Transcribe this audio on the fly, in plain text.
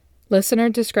Listener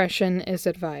discretion is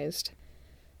advised.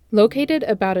 Located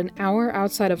about an hour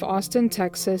outside of Austin,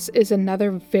 Texas, is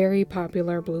another very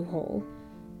popular blue hole.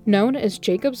 Known as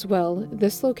Jacob's Well,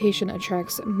 this location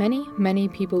attracts many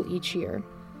people each year.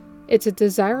 It's a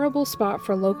desirable spot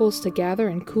for locals to gather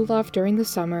and cool off during the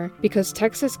summer because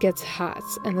Texas gets hot,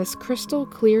 and this crystal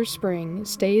clear spring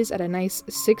stays at a nice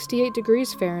 68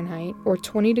 degrees Fahrenheit or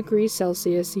 20 degrees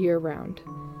Celsius year-round.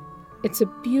 It's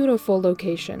a beautiful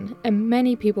location, and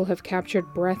many people have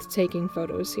captured breathtaking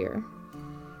photos here.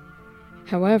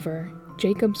 However,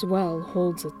 Jacob's Well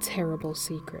holds a terrible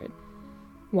secret.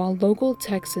 While local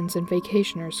Texans and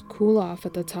vacationers cool off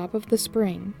at the top of the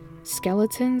spring,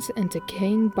 skeletons and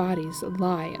decaying bodies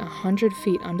lie 100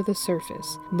 feet under the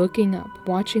surface, looking up,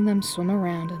 watching them swim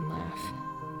around and laugh.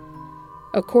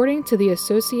 According to the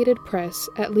Associated Press,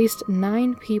 at least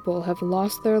 9 people have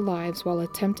lost their lives while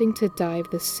attempting to dive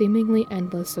the seemingly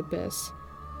endless abyss.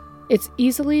 It's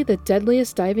easily the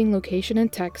deadliest diving location in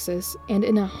Texas, and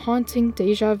in a haunting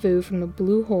déjà vu from the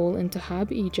Blue Hole in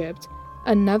Tahab, Egypt,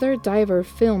 another diver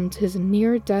filmed his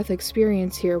near-death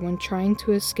experience here when trying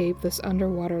to escape this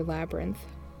underwater labyrinth.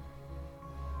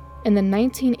 In the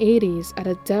 1980s, at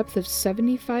a depth of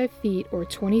 75 feet or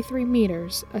 23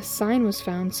 meters, a sign was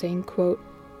found saying, quote,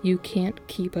 "You can't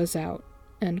keep us out,"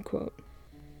 end quote.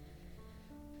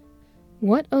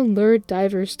 What allured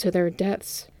divers to their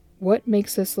deaths? What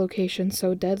makes this location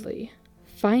so deadly?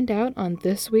 Find out on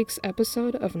this week's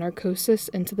episode of Narcosis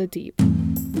Into the Deep.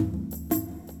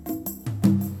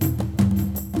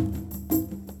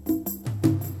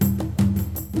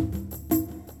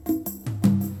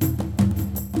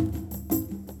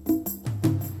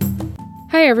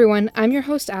 Hi everyone, I'm your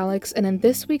host Alex, and in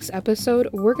this week's episode,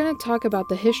 we're going to talk about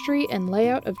the history and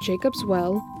layout of Jacob's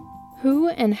Well, who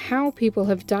and how people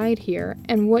have died here,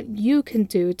 and what you can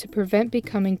do to prevent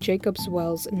becoming Jacob's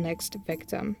Well's next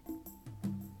victim.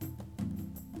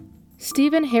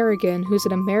 Stephen Harrigan, who's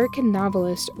an American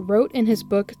novelist, wrote in his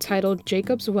book titled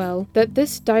Jacob's Well that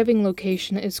this diving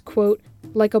location is, quote,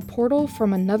 "like a portal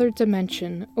from another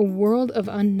dimension, a world of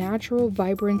unnatural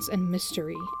vibrance and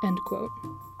mystery," end quote.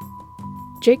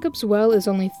 Jacob's Well is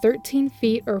only 13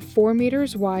 feet or 4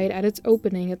 meters wide at its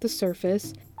opening at the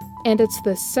surface, and it's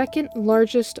the second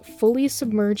largest fully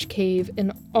submerged cave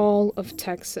in all of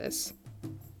Texas.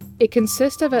 It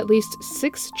consists of at least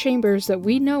 6 chambers that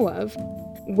we know of.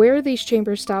 Where these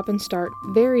chambers stop and start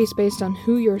varies based on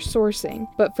who you're sourcing,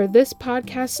 but for this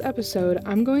podcast's episode,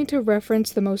 I'm going to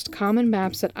reference the most common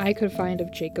maps that I could find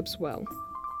of Jacob's Well.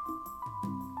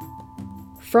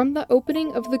 From the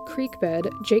opening of the creek bed,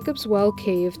 Jacob's Well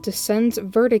Cave descends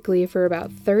vertically for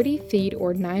about 30 feet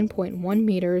or 9.1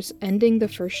 meters, ending the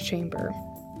first chamber.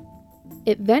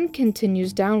 It then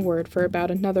continues downward for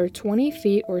about another 20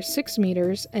 feet or 6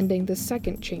 meters, ending the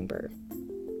second chamber.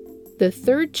 The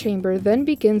third chamber then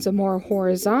begins a more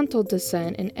horizontal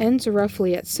descent and ends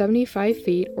roughly at 75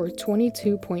 feet or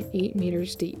 22.8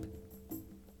 meters deep.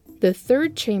 The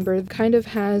third chamber kind of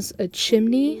has a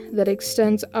chimney that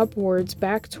extends upwards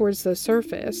back towards the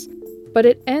surface, but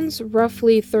it ends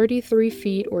roughly 33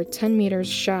 feet or 10 meters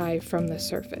shy from the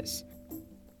surface.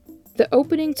 The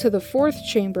opening to the fourth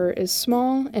chamber is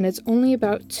small, and it's only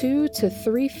about 2 to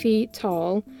 3 feet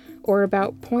tall, or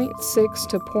about 0.6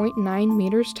 to 0.9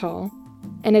 meters tall,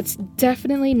 and it's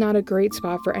definitely not a great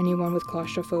spot for anyone with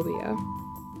claustrophobia.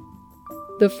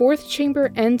 The fourth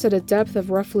chamber ends at a depth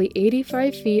of roughly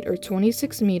 85 feet or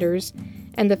 26 meters,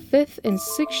 and the fifth and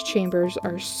sixth chambers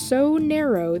are so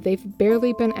narrow they've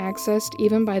barely been accessed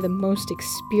even by the most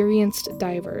experienced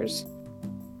divers.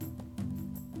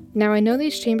 Now I know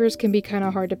these chambers can be kind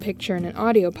of hard to picture in an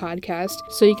audio podcast,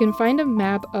 so you can find a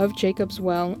map of Jacob's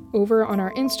Well over on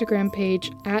our Instagram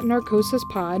page at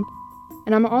NarcosisPod,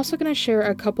 and I'm also going to share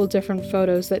a couple different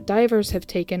photos that divers have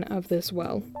taken of this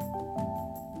well.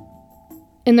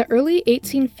 In the early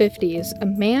 1850s, a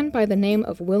man by the name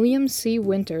of William C.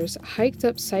 Winters hiked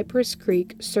up Cypress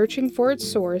Creek searching for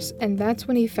its source, and that's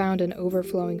when he found an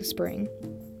overflowing spring.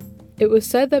 It was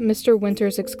said that Mr.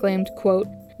 Winters exclaimed, quote,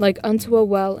 "like unto a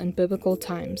well in biblical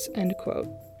times," end quote,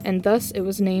 and thus it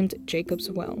was named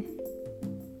Jacob's Well.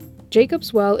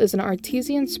 Jacob's Well is an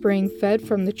artesian spring fed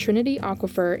from the Trinity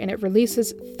Aquifer, and it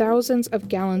releases thousands of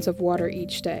gallons of water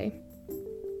each day.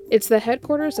 It's the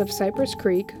headquarters of Cypress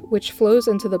Creek, which flows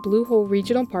into the Blue Hole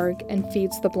Regional Park and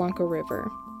feeds the Blanco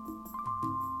River.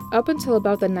 Up until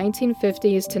about the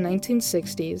 1950s to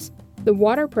 1960s, the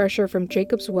water pressure from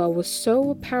Jacob's Well was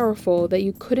so powerful that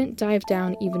you couldn't dive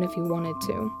down even if you wanted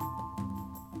to.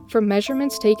 From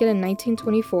measurements taken in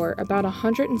 1924, about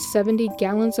 170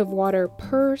 gallons of water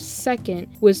per second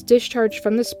was discharged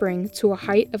from the spring to a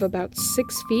height of about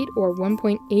 6 feet or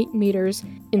 1.8 meters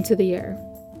into the air.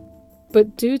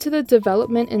 But due to the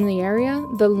development in the area,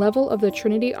 the level of the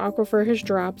Trinity Aquifer has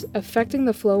dropped, affecting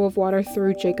the flow of water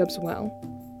through Jacob's Well.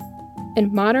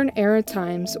 In modern era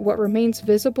times, what remains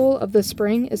visible of the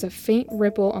spring is a faint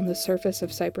ripple on the surface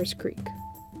of Cypress Creek.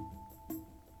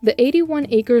 The 81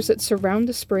 acres that surround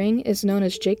the spring is known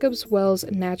as Jacob's Well's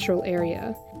Natural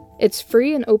Area. It's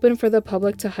free and open for the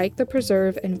public to hike the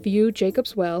preserve and view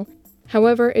Jacob's Well.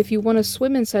 However, if you want to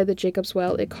swim inside the Jacob's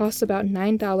Well, it costs about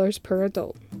 $9 per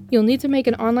adult. You'll need to make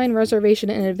an online reservation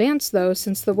in advance though,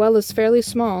 since the well is fairly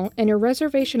small and your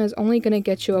reservation is only going to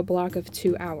get you a block of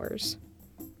 2 hours.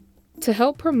 To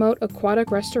help promote aquatic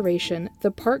restoration,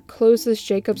 the park closes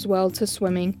Jacob's Well to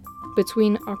swimming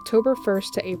between October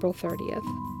 1st to April 30th.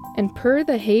 And per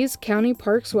the Hays County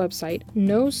Parks website,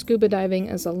 no scuba diving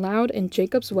is allowed in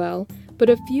Jacob's Well, but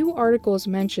a few articles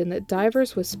mention that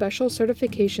divers with special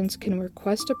certifications can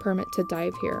request a permit to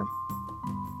dive here.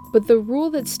 But the rule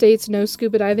that states no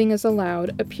scuba diving is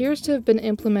allowed appears to have been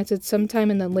implemented sometime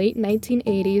in the late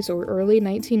 1980s or early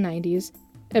 1990s,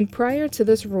 and prior to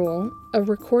this rule, a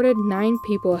recorded 9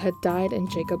 people had died in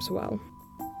Jacob's Well.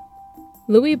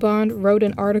 Louis Bond wrote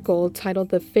an article titled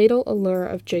The Fatal Allure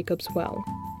of Jacob's Well,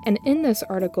 and in this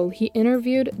article he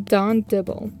interviewed Don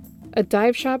Dibble, a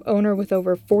dive shop owner with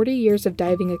over 40 years of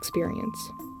diving experience.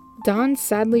 Don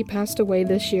sadly passed away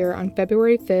this year on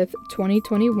February 5th,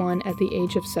 2021 at the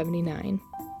age of 79.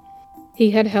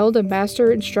 He had held a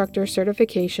master instructor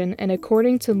certification, and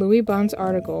according to Louis Bond's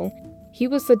article, he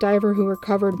was the diver who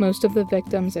recovered most of the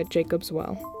victims at Jacob's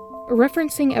Well.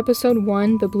 Referencing episode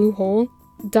 1, The Blue Hole,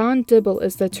 Don Dibble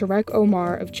is the Tarek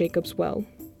Omar of Jacob's Well.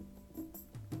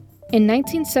 In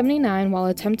 1979, while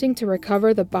attempting to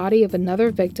recover the body of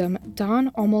another victim, Don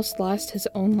almost lost his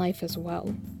own life as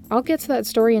well. I'll get to that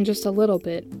story in just a little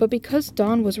bit, but because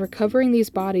Don was recovering these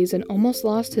bodies and almost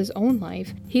lost his own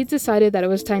life, he decided that it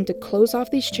was time to close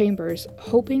off these chambers,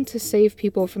 hoping to save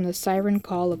people from the siren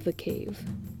call of the cave.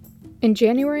 In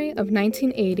January of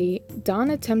 1980,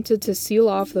 Don attempted to seal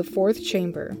off the 4th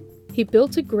chamber. He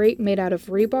built a grate made out of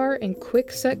rebar and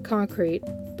quick-set concrete,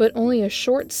 but only a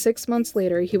short 6 months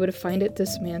later he would find it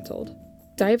dismantled.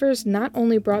 Divers not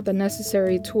only brought the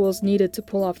necessary tools needed to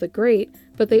pull off the grate,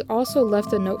 but they also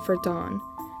left a note for Don.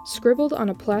 Scribbled on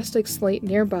a plastic slate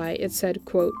nearby, it said,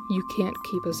 quote, "You can't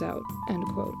keep us out," end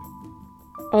quote.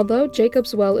 Although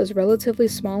Jacob's Well is relatively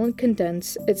small and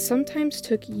condensed, it sometimes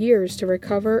took years to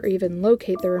recover or even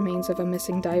locate the remains of a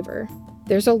missing diver.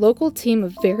 There's a local team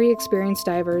of very experienced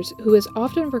divers who is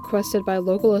often requested by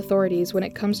local authorities when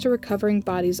it comes to recovering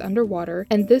bodies underwater,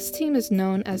 and this team is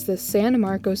known as the San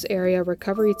Marcos Area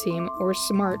Recovery Team, or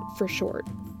SMART for short.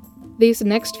 These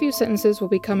next few sentences will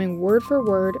be coming word for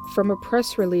word from a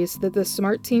press release that the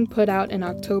SMART team put out in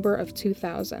October of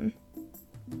 2000.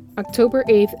 October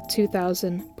 8th,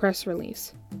 2000, press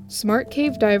release. SMART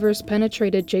cave divers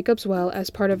penetrated Jacob's Well as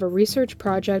part of a research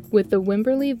project with the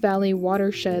Wimberley Valley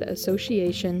Watershed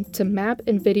Association to map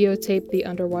and videotape the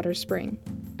underwater spring.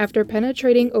 After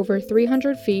penetrating over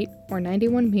 300 feet, or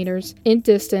 91 meters, in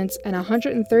distance and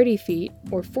 130 feet,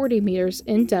 or 40 meters,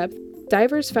 in depth,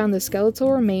 divers found the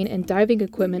skeletal remain and diving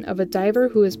equipment of a diver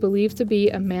who is believed to be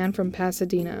a man from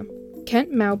Pasadena.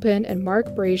 Kent Maupin and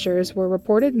Mark Braziers were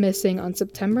reported missing on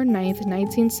September 9,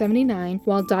 1979,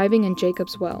 while diving in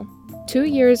Jacob's Well. 2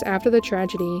 years after the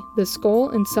tragedy, the skull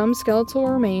and some skeletal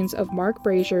remains of Mark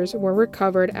Braziers were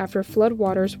recovered after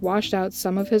floodwaters washed out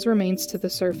some of his remains to the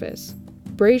surface.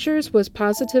 Braziers was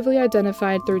positively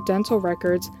identified through dental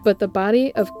records, but the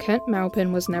body of Kent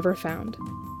Maupin was never found.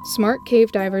 SMART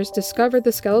cave divers discovered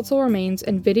the skeletal remains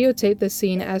and videotaped the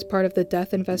scene as part of the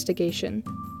death investigation.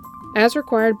 As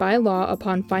required by law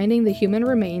upon finding the human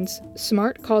remains,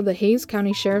 SMART called the Hays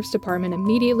County Sheriff's Department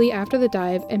immediately after the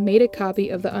dive and made a copy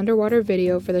of the underwater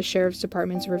video for the Sheriff's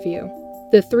Department's review.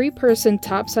 The 3-person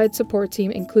topside support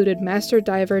team included master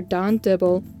diver Don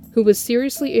Dibble, who was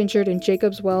seriously injured in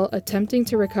Jacob's Well attempting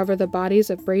to recover the bodies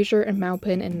of Brazier and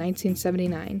Maupin in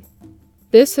 1979.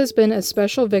 This has been a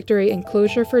special victory and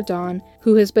closure for Don,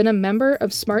 who has been a member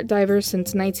of SMART Divers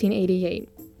since 1988.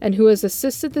 And who has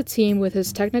assisted the team with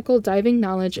his technical diving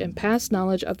knowledge and past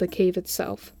knowledge of the cave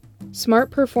itself. SMART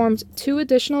performed 2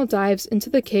 additional dives into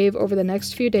the cave over the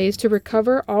next few days to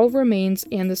recover all remains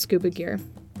and the scuba gear.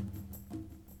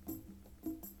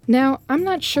 Now, I'm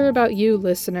not sure about you,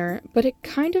 listener, but it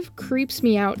kind of creeps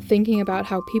me out thinking about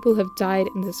how people have died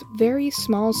in this very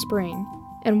small spring.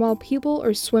 And while people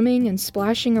are swimming and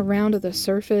splashing around at the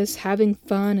surface, having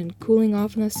fun and cooling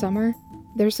off in the summer,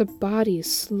 there's a body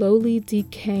slowly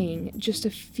decaying just a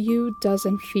few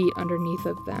dozen feet underneath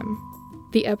of them.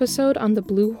 The episode on the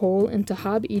blue hole in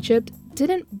Tahab, Egypt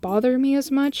didn't bother me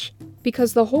as much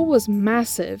because the hole was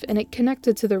massive and it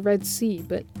connected to the Red Sea,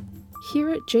 but here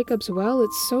at Jacob's Well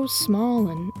it's so small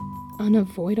and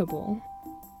unavoidable.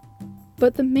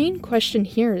 But the main question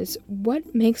here is,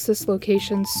 what makes this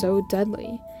location so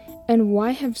deadly? And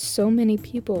why have so many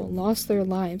people lost their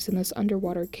lives in this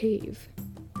underwater cave?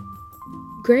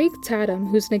 Greg Tatum,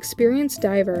 who's an experienced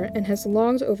diver and has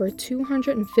logged over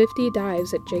 250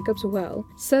 dives at Jacob's Well,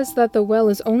 says that the well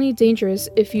is only dangerous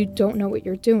if you don't know what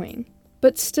you're doing.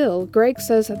 But still, Greg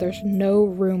says that there's no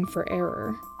room for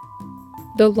error.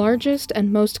 The largest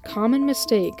and most common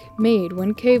mistake made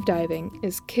when cave diving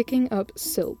is kicking up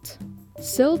silt.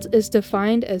 Silt is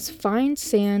defined as fine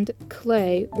sand,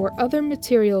 clay, or other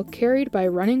material carried by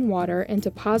running water and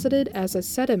deposited as a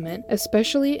sediment,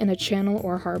 especially in a channel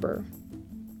or harbor.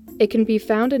 It can be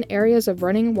found in areas of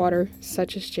running water,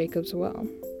 such as Jacob's Well.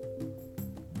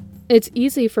 It's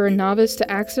easy for a novice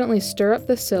to accidentally stir up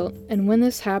the silt, and when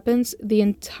this happens, the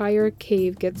entire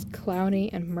cave gets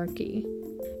cloudy and murky.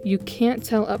 You can't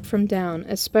tell up from down,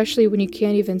 especially when you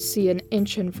can't even see an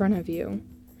inch in front of you.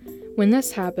 When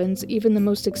this happens, even the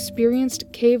most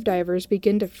experienced cave divers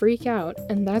begin to freak out,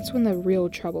 and that's when the real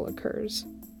trouble occurs.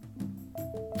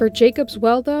 For Jacob's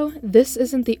Well, though, this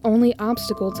isn't the only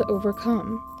obstacle to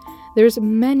overcome. There's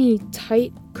many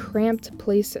tight, cramped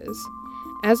places.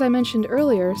 As I mentioned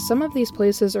earlier, some of these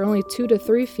places are only 2 to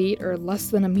 3 feet or less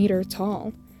than a meter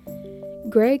tall.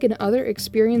 Greg and other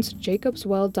experienced Jacob's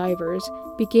Well divers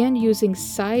began using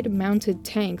side-mounted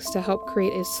tanks to help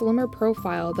create a slimmer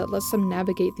profile that lets them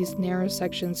navigate these narrow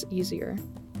sections easier.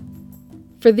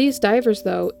 For these divers,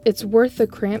 though, it's worth the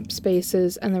cramped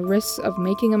spaces and the risks of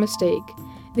making a mistake.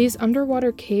 These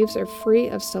underwater caves are free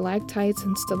of stalactites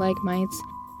and stalagmites,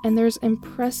 and there's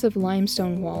impressive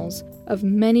limestone walls of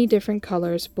many different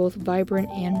colors, both vibrant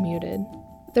and muted.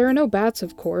 There are no bats,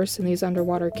 of course, in these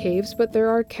underwater caves, but there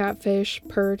are catfish,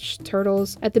 perch,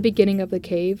 turtles at the beginning of the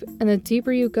cave, and the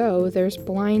deeper you go, there's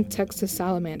blind Texas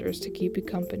salamanders to keep you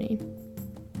company.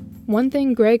 One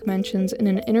thing Greg mentions in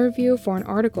an interview for an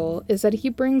article is that he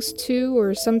brings 2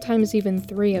 or sometimes even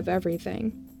 3 of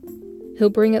everything. He'll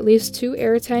bring at least 2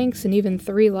 air tanks and even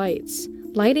 3 lights.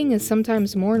 Lighting is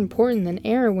sometimes more important than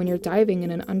air when you're diving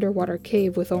in an underwater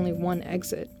cave with only 1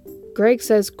 exit. Greg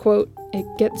says, quote, "It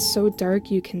gets so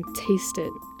dark you can taste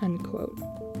it," unquote.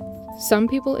 Some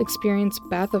people experience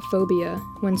bathyphobia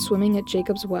when swimming at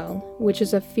Jacob's Well, which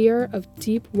is a fear of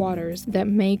deep waters that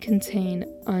may contain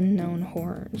unknown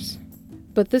horrors.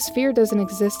 But this fear doesn't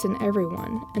exist in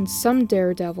everyone, and some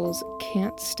daredevils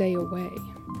can't stay away.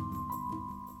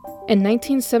 In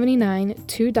 1979,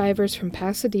 2 divers from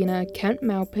Pasadena, Kent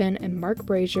Maupin and Mark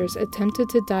Braziers, attempted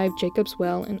to dive Jacob's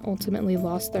Well and ultimately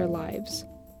lost their lives.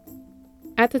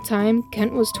 At the time,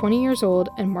 Kent was 20 years old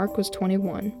and Mark was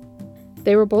 21.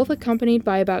 They were both accompanied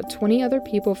by about 20 other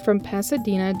people from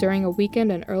Pasadena during a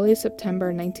weekend in early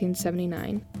September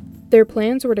 1979. Their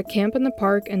plans were to camp in the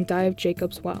park and dive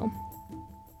Jacob's Well.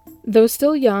 Though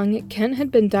still young, Kent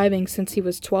had been diving since he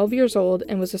was 12 years old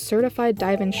and was a certified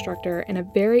dive instructor and a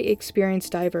very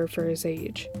experienced diver for his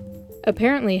age.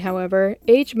 Apparently, however,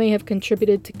 age may have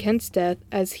contributed to Kent's death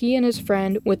as he and his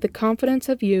friend, with the confidence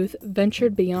of youth,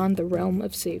 ventured beyond the realm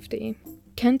of safety.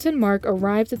 Kent and Mark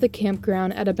arrived at the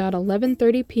campground at about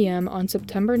 11:30 p.m. on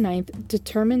September 9th,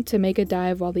 determined to make a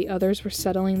dive while the others were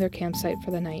settling their campsite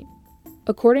for the night.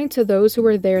 According to those who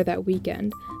were there that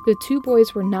weekend, the 2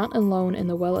 boys were not alone in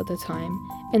the well at the time,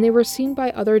 and they were seen by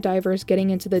other divers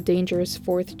getting into the dangerous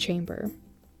 4th chamber.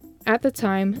 At the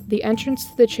time, the entrance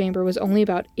to the chamber was only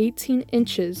about 18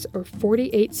 inches or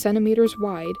 48 centimeters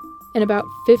wide and about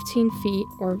 15 feet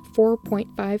or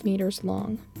 4.5 meters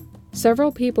long.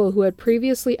 Several people who had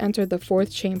previously entered the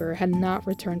 4th chamber had not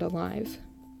returned alive.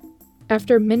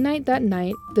 After midnight that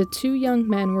night, the 2 young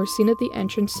men were seen at the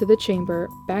entrance to the chamber,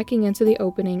 backing into the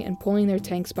opening and pulling their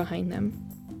tanks behind them.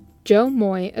 Joe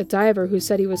Moy, a diver who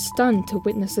said he was stunned to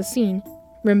witness the scene,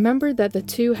 remembered that the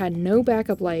 2 had no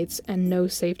backup lights and no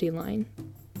safety line.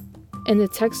 In the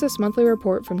Texas Monthly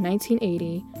Report from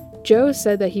 1980, Joe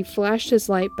said that he flashed his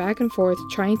light back and forth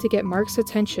trying to get Mark's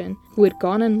attention, who had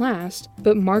gone in last,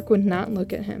 but Mark would not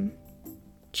look at him.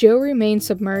 Joe remained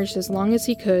submerged as long as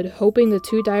he could, hoping the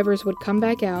 2 divers would come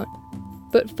back out,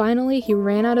 but finally he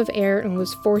ran out of air and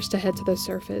was forced to head to the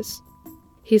surface.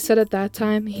 He said at that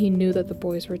time he knew that the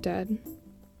boys were dead.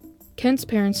 Kent's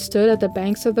parents stood at the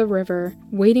banks of the river,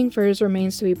 waiting for his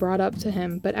remains to be brought up to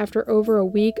him, but after over a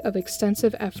week of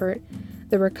extensive effort,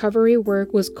 the recovery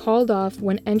work was called off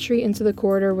when entry into the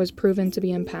corridor was proven to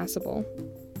be impassable.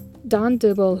 Don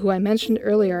Dibble, who I mentioned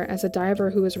earlier as a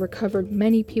diver who has recovered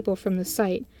many people from the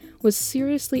site, was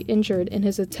seriously injured in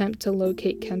his attempt to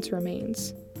locate Kent's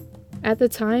remains. At the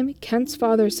time, Kent's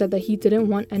father said that he didn't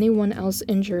want anyone else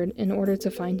injured in order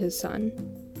to find his son.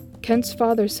 Kent's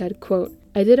father said, quote,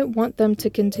 "I didn't want them to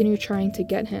continue trying to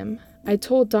get him. I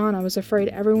told Don I was afraid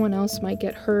everyone else might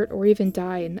get hurt or even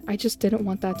die, and I just didn't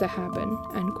want that to happen,"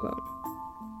 end quote.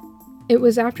 It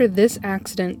was after this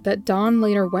accident that Don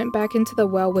later went back into the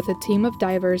well with a team of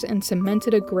divers and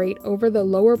cemented a grate over the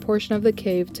lower portion of the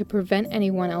cave to prevent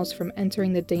anyone else from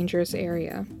entering the dangerous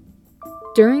area.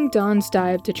 During Don's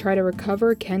dive to try to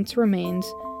recover Kent's remains,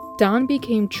 Don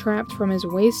became trapped from his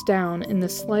waist down in the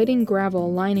sliding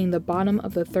gravel lining the bottom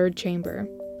of the third chamber.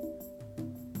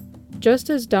 Just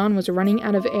as Don was running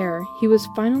out of air, he was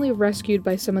finally rescued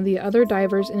by some of the other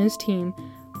divers in his team,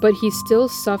 but he still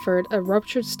suffered a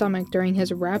ruptured stomach during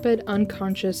his rapid,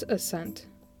 unconscious ascent.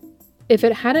 If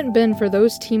it hadn't been for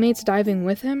those teammates diving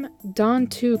with him, Don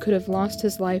too could have lost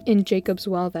his life in Jacob's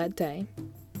Well that day.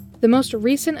 The most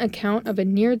recent account of a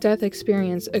near-death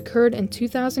experience occurred in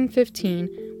 2015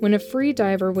 when a free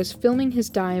diver was filming his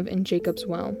dive in Jacob's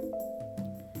Well.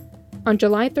 On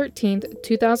July 13,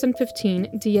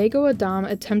 2015, Diego Adam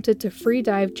attempted to free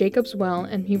dive Jacob's Well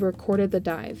and he recorded the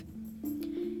dive.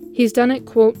 He's done it,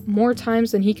 quote, "more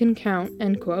times than he can count,"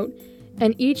 end quote,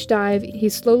 and each dive he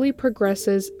slowly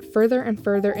progresses further and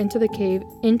further into the cave,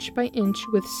 inch by inch,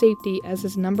 with safety as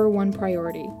his number one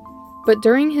priority. But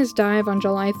during his dive on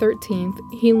July 13th,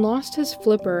 he lost his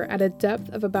flipper at a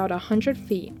depth of about 100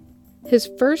 feet. His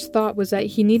first thought was that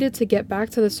he needed to get back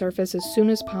to the surface as soon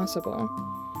as possible.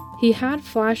 He had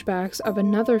flashbacks of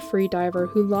another free diver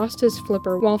who lost his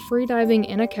flipper while freediving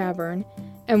in a cavern,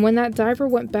 and when that diver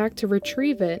went back to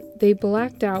retrieve it, they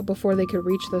blacked out before they could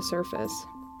reach the surface.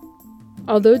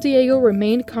 Although Diego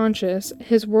remained conscious,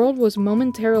 his world was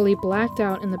momentarily blacked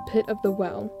out in the pit of the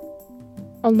well.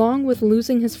 Along with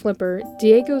losing his flipper,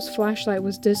 Diego's flashlight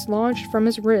was dislodged from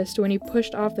his wrist when he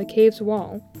pushed off the cave's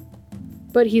wall.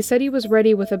 But he said he was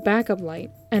ready with a backup light,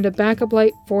 and a backup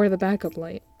light for the backup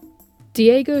light.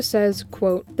 Diego says,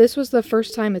 quote, "This was the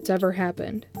first time it's ever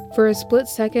happened. For a split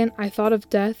second, I thought of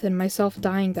death and myself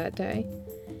dying that day.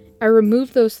 I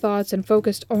removed those thoughts and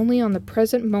focused only on the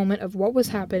present moment of what was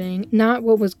happening, not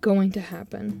what was going to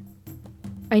happen.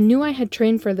 I knew I had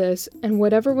trained for this, and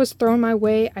whatever was thrown my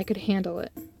way, I could handle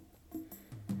it.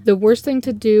 The worst thing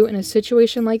to do in a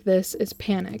situation like this is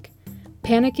panic.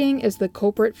 Panicking is the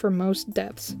culprit for most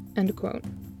deaths," end quote.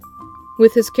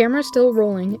 With his camera still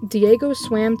rolling, Diego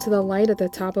swam to the light at the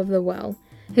top of the well.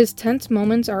 His tense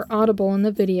moments are audible in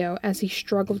the video as he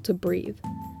struggled to breathe.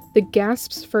 The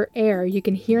gasps for air you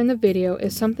can hear in the video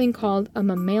is something called a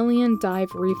mammalian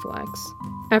dive reflex.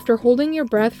 After holding your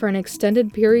breath for an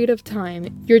extended period of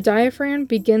time, your diaphragm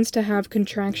begins to have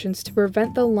contractions to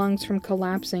prevent the lungs from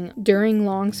collapsing during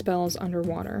long spells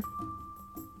underwater.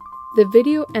 The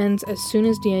video ends as soon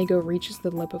as Diego reaches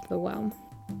the lip of the well.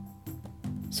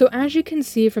 So as you can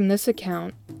see from this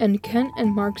account, and Kent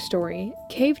and Mark's story,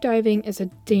 cave diving is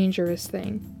a dangerous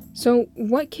thing. So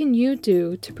what can you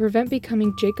do to prevent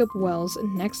becoming Jacob Wells'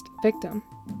 next victim?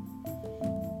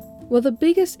 Well, the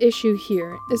biggest issue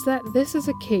here is that this is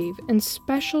a cave and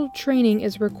special training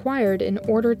is required in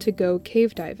order to go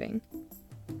cave diving.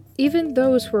 Even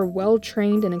those who are well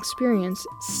trained and experienced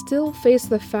still face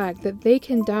the fact that they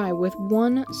can die with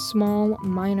one small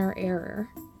minor error.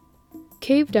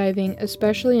 Cave diving,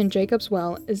 especially in Jacob's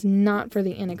Well, is not for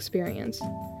the inexperienced.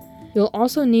 You'll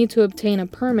also need to obtain a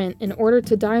permit in order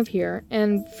to dive here,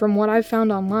 and from what I've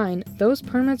found online, those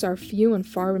permits are few and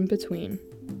far in between.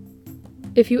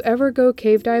 If you ever go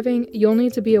cave diving, you'll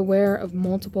need to be aware of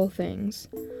multiple things.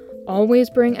 Always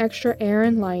bring extra air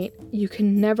and light, you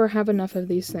can never have enough of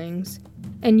these things,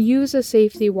 and use a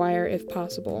safety wire if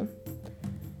possible.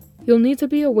 You'll need to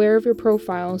be aware of your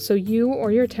profile so you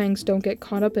or your tanks don't get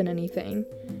caught up in anything,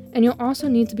 and you'll also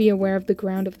need to be aware of the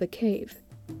ground of the cave.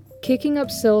 Kicking up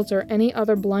silt or any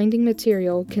other blinding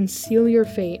material can seal your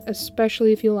fate,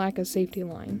 especially if you lack a safety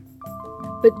line.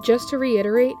 But just to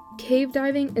reiterate, cave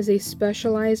diving is a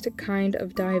specialized kind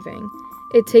of diving.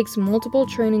 It takes multiple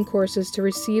training courses to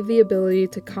receive the ability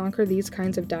to conquer these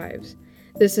kinds of dives.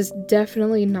 This is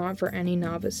definitely not for any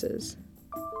novices.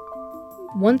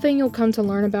 One thing you'll come to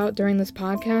learn about during this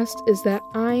podcast is that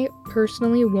I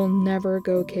personally will never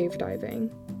go cave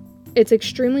diving. It's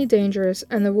extremely dangerous,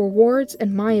 and the rewards,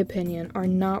 in my opinion, are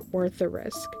not worth the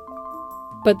risk.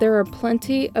 But there are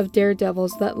plenty of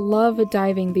daredevils that love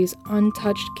diving these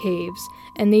untouched caves,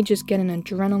 and they just get an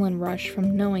adrenaline rush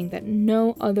from knowing that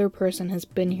no other person has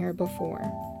been here before.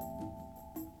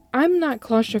 I'm not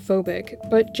claustrophobic,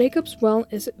 but Jacob's Well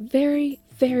is very,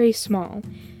 very small,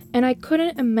 and I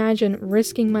couldn't imagine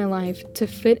risking my life to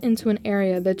fit into an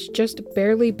area that's just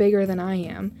barely bigger than I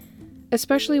am,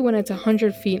 especially when it's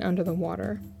 100 feet under the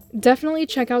water. Definitely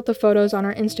check out the photos on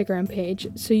our Instagram page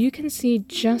so you can see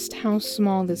just how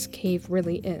small this cave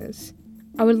really is.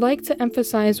 I would like to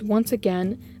emphasize once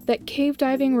again that cave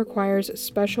diving requires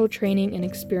special training and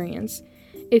experience.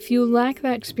 If you lack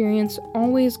that experience,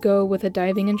 always go with a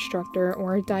diving instructor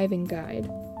or a diving guide.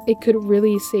 It could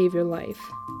really save your life.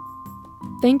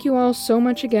 Thank you all so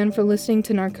much again for listening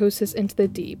to Narcosis Into the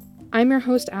Deep. I'm your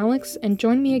host Alex, and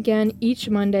join me again each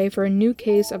Monday for a new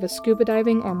case of a scuba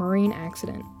diving or marine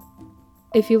accident.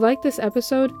 If you like this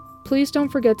episode, please don't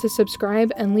forget to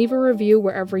subscribe and leave a review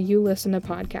wherever you listen to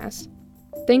podcasts.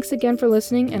 Thanks again for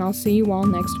listening, and I'll see you all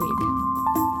next week.